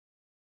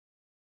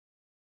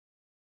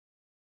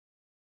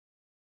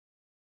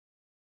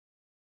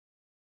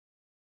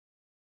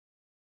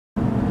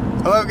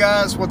Hello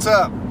guys, what's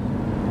up?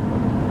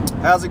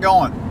 How's it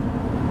going?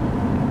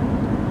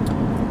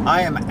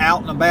 I am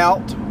out and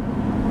about,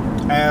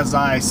 as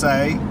I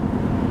say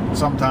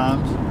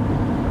sometimes.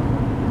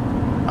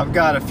 I've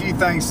got a few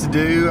things to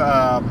do.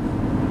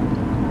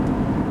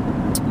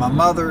 My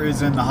mother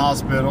is in the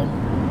hospital.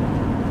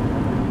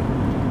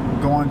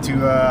 I'm going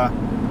to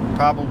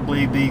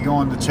probably be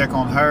going to check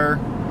on her.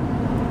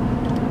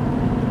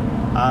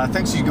 I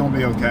think she's going to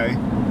be okay.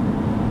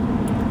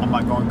 I'm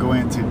not going to go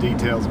into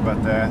details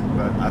about that,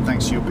 but I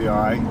think she'll be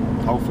alright,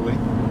 hopefully.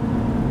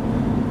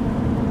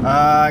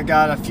 I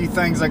got a few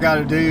things I got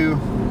to do.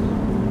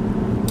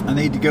 I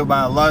need to go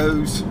by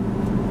Lowe's.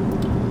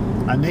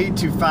 I need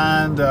to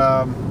find,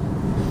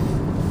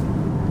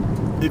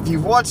 if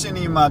you've watched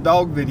any of my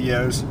dog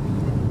videos,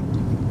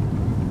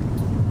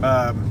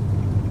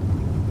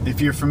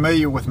 if you're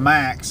familiar with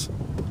Max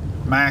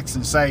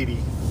and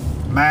Sadie.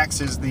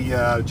 Max is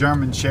the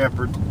German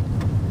Shepherd.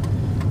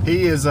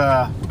 He is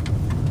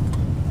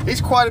he's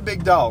quite a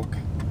big dog.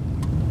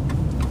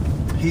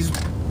 He's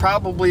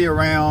probably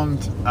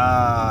around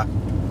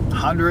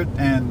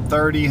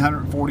 130,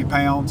 140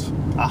 pounds.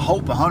 I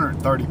hope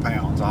 130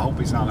 pounds. I hope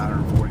he's not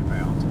 140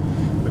 pounds.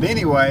 But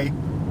anyway,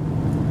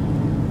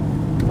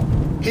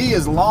 he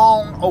is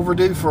long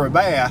overdue for a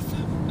bath,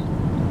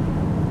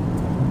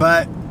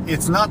 but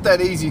it's not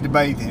that easy to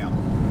bathe him.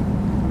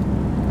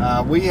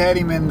 We had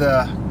him in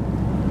the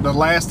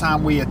last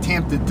time we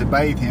attempted to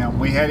bathe him,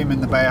 we had him in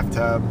the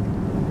bathtub.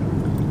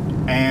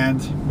 And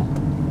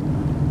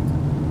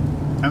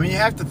I mean, you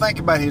have to think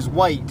about his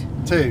weight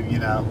too, you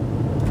know.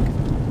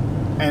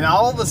 And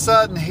all of a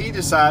sudden he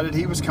decided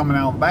he was coming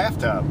out of the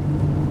bathtub,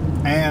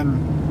 and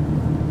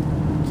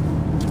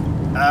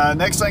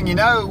next thing you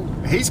know,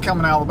 he's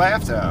coming out of the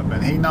bathtub,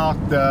 and he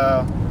knocked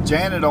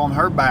Janet on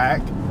her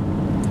back,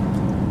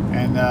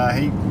 and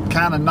he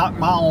kind of knocked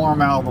my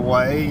arm out of the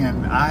way,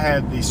 and I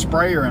had the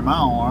sprayer in my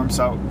arm.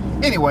 So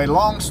anyway,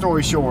 long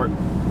story short,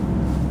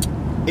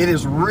 it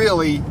is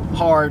really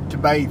hard to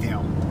bathe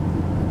him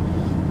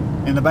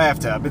in the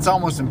bathtub. It's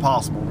almost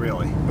impossible,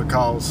 really,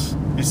 because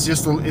it's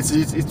just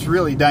it's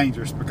really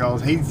dangerous,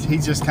 because he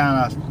just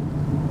kind of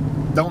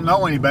don't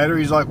know any better.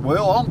 He's like,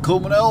 well, I'm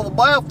coming out of the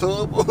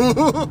bathtub.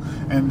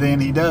 And then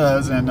he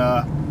does, and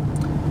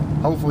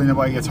hopefully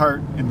nobody gets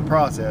hurt in the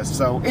process.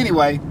 So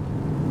anyway,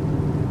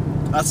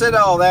 I said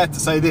all that to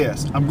say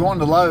this: I'm going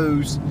to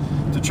Lowe's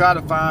to try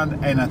to find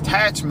an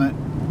attachment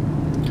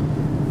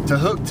to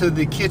hook to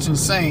the kitchen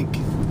sink,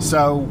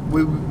 so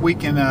we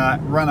can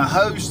run a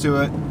hose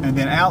to it, and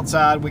then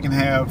outside we can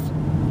have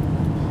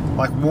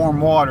like warm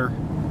water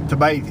to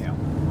bathe him.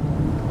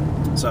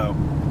 So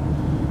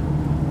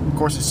of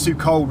course it's too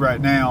cold right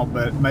now,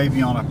 but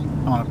maybe on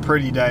a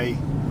pretty day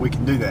we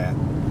can do that.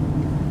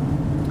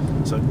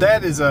 So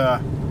that is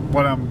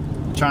what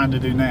I'm trying to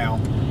do now.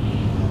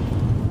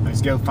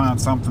 Let's go find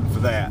something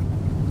for that.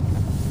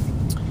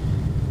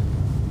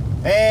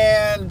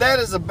 And that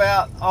is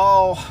about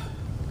all.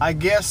 I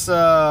guess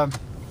I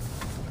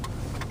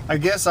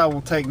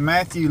will take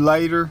Matthew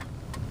later,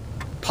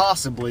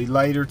 possibly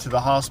later, to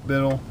the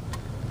hospital,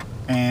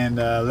 and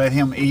let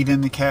him eat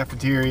in the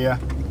cafeteria.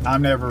 I've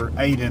never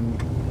ate in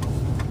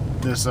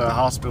this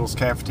hospital's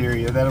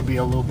cafeteria. That'll be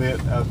a little bit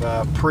of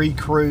a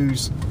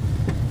pre-cruise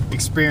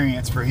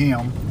experience for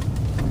him.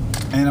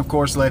 And of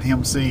course let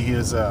him see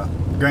his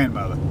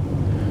grandmother,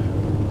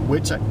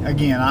 which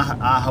again,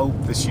 I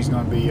hope that she's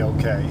going to be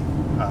okay.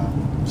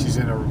 She's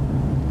in a...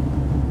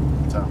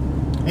 So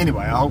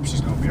anyway, I hope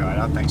she's going to be alright.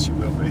 I think she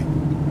will be.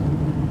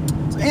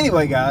 So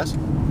anyway, guys,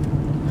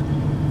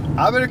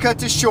 I better cut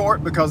this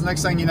short, because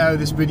next thing you know,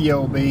 this video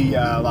will be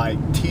like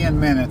 10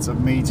 minutes of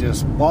me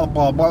just blah,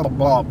 blah, blah,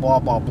 blah, blah,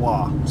 blah,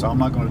 blah. So I'm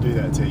not going to do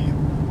that to you.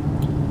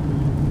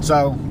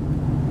 So,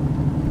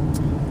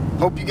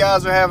 hope you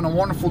guys are having a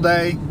wonderful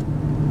day,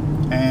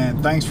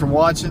 and thanks for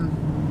watching.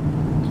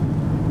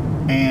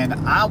 And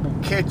I will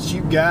catch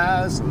you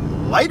guys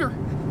later.